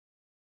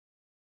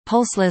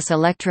Pulseless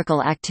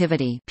electrical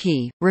activity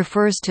 (P)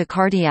 refers to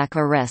cardiac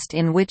arrest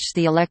in which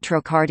the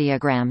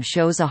electrocardiogram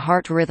shows a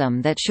heart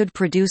rhythm that should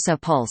produce a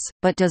pulse,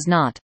 but does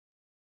not.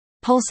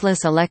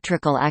 Pulseless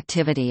electrical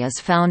activity is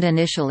found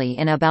initially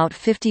in about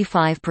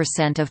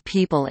 55% of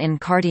people in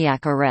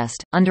cardiac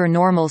arrest. Under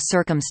normal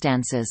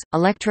circumstances,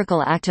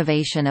 electrical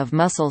activation of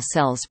muscle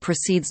cells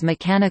precedes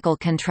mechanical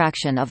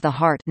contraction of the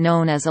heart,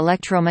 known as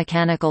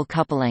electromechanical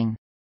coupling.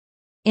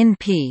 In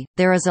P,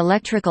 there is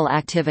electrical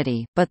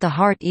activity, but the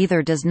heart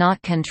either does not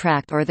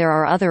contract or there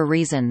are other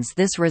reasons.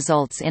 This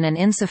results in an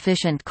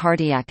insufficient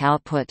cardiac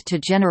output to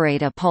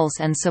generate a pulse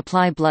and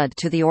supply blood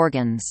to the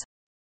organs.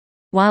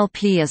 While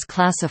P is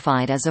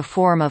classified as a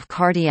form of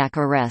cardiac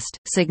arrest,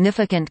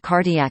 significant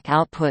cardiac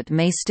output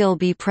may still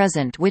be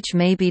present, which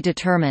may be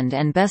determined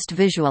and best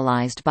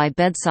visualized by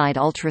bedside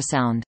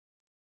ultrasound.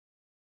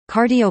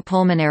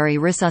 Cardiopulmonary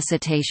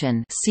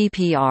resuscitation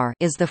 (CPR)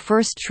 is the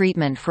first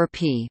treatment for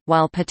P,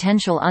 while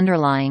potential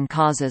underlying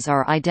causes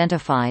are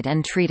identified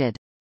and treated.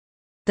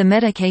 The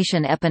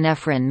medication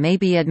epinephrine may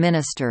be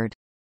administered.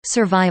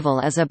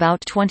 Survival is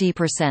about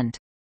 20%.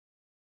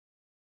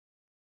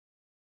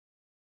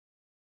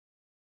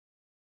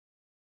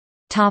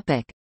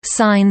 Topic: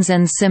 Signs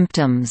and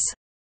symptoms.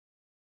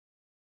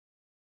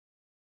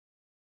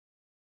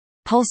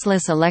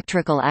 Pulseless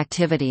electrical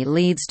activity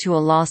leads to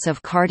a loss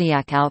of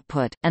cardiac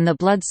output, and the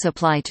blood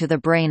supply to the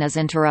brain is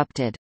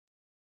interrupted.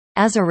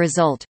 As a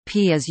result,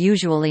 P is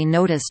usually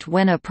noticed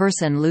when a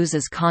person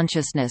loses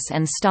consciousness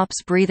and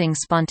stops breathing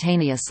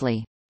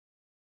spontaneously.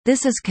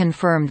 This is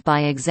confirmed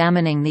by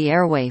examining the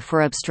airway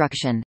for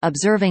obstruction,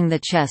 observing the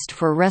chest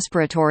for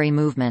respiratory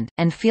movement,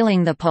 and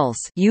feeling the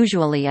pulse,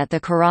 usually at the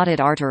carotid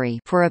artery,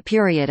 for a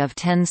period of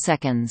 10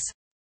 seconds.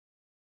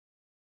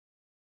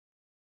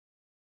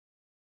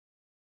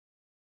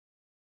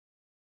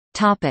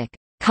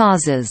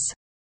 Causes.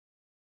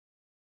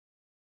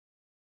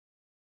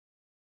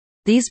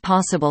 These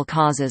possible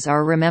causes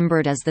are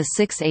remembered as the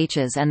 6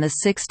 H's and the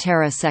 6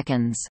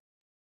 teraseconds.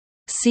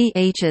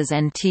 H's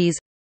and T's: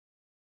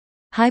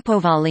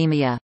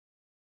 hypovolemia,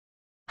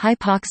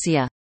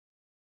 hypoxia,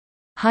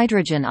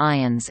 hydrogen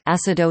ions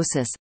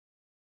acidosis,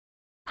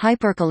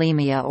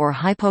 hyperkalemia or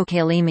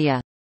hypokalemia,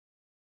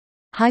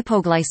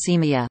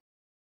 hypoglycemia,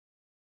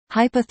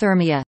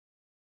 hypothermia,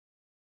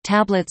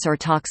 tablets or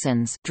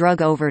toxins,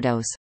 drug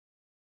overdose,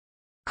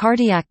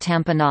 cardiac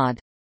tamponade,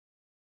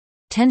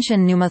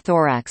 tension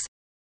pneumothorax,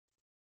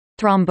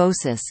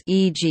 thrombosis,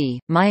 e.g.,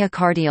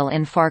 myocardial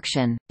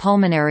infarction,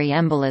 pulmonary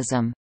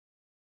embolism,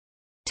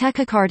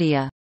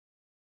 tachycardia,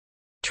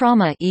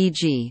 trauma,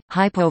 e.g.,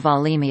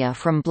 hypovolemia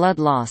from blood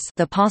loss.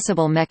 The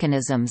possible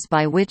mechanisms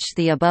by which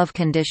the above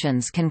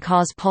conditions can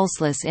cause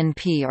pulseless in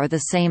P are the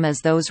same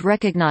as those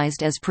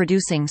recognized as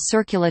producing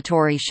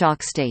circulatory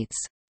shock states.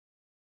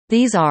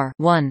 These are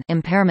 1.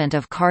 Impairment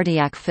of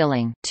cardiac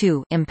filling,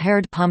 2.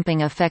 Impaired pumping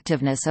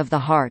effectiveness of the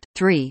heart,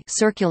 3.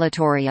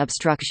 Circulatory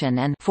obstruction,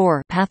 and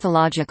 4.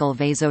 Pathological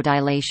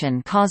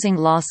vasodilation causing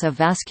loss of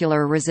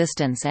vascular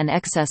resistance and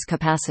excess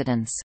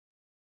capacitance.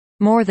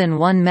 More than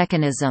one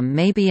mechanism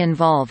may be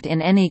involved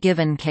in any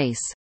given case.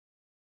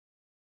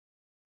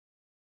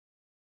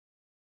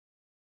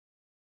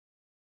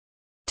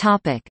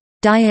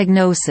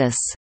 Diagnosis.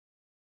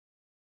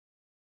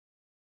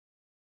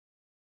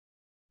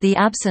 The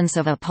absence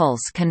of a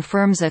pulse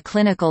confirms a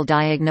clinical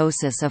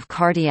diagnosis of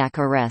cardiac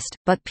arrest,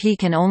 but P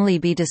can only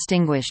be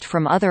distinguished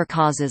from other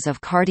causes of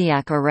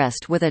cardiac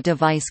arrest with a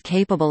device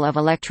capable of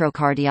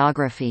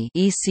electrocardiography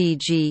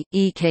 (ECG,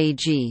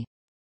 EKG).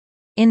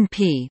 In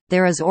P,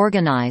 there is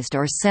organized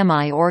or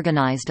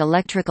semi-organized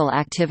electrical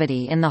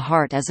activity in the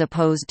heart as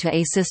opposed to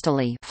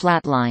asystole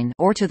flatline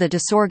or to the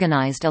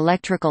disorganized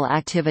electrical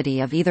activity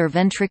of either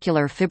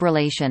ventricular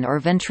fibrillation or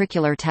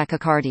ventricular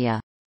tachycardia.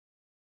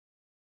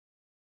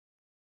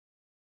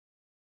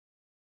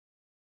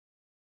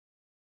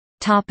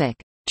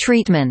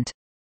 Treatment.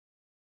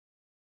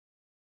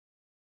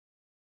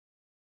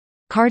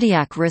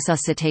 Cardiac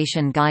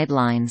Resuscitation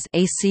Guidelines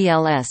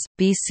 (ACLS,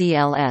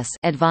 BCLS)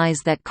 advise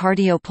that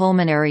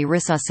cardiopulmonary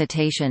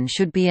resuscitation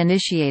should be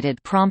initiated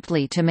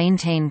promptly to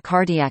maintain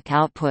cardiac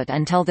output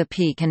until the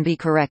P can be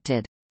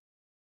corrected.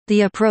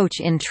 The approach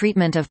in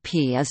treatment of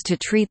P is to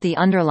treat the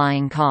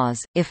underlying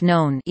cause, if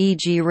known,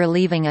 e.g.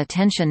 relieving a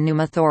tension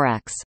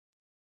pneumothorax.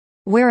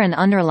 Where an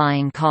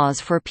underlying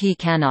cause for P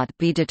cannot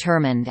be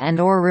determined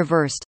and/or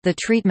reversed, the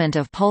treatment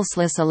of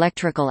pulseless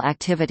electrical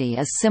activity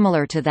is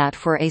similar to that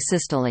for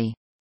asystole.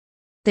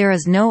 There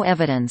is no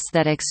evidence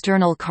that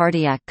external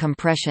cardiac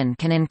compression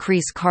can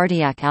increase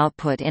cardiac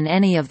output in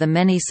any of the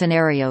many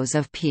scenarios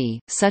of P,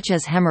 such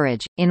as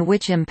hemorrhage, in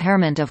which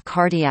impairment of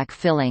cardiac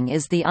filling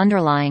is the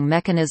underlying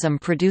mechanism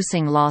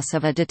producing loss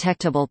of a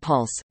detectable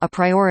pulse. A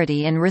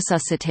priority in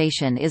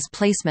resuscitation is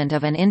placement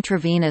of an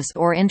intravenous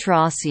or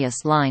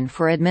intraosseous line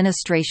for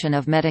administration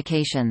of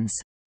medications.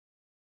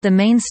 The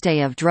mainstay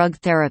of drug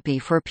therapy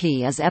for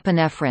P is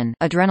epinephrine,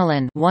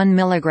 adrenaline, 1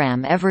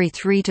 mg every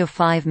 3 to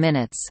 5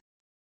 minutes.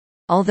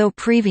 Although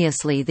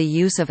previously the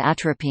use of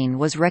atropine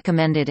was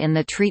recommended in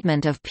the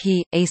treatment of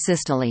P.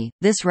 asystole,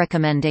 this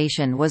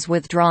recommendation was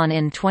withdrawn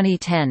in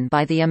 2010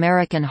 by the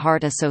American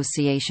Heart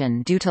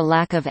Association due to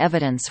lack of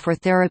evidence for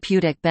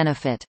therapeutic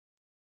benefit.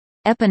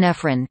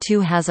 Epinephrine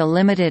too has a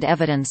limited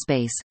evidence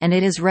base, and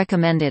it is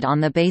recommended on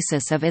the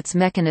basis of its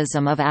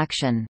mechanism of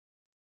action.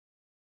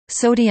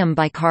 Sodium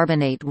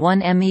bicarbonate 1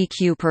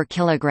 MEq per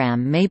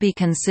kilogram may be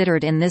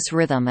considered in this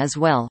rhythm as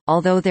well,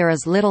 although there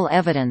is little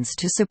evidence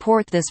to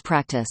support this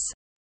practice.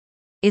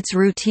 Its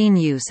routine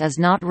use is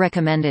not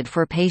recommended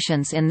for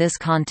patients in this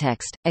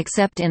context,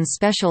 except in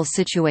special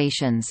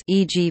situations,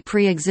 e.g.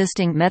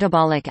 pre-existing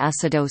metabolic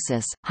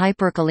acidosis,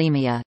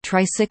 hyperkalemia,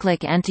 tricyclic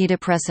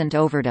antidepressant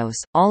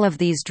overdose. All of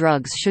these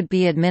drugs should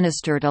be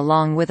administered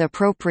along with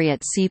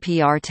appropriate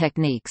CPR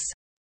techniques.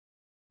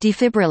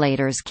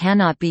 Defibrillators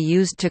cannot be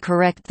used to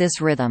correct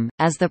this rhythm,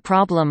 as the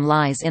problem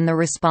lies in the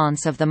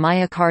response of the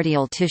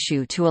myocardial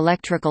tissue to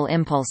electrical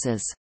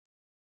impulses.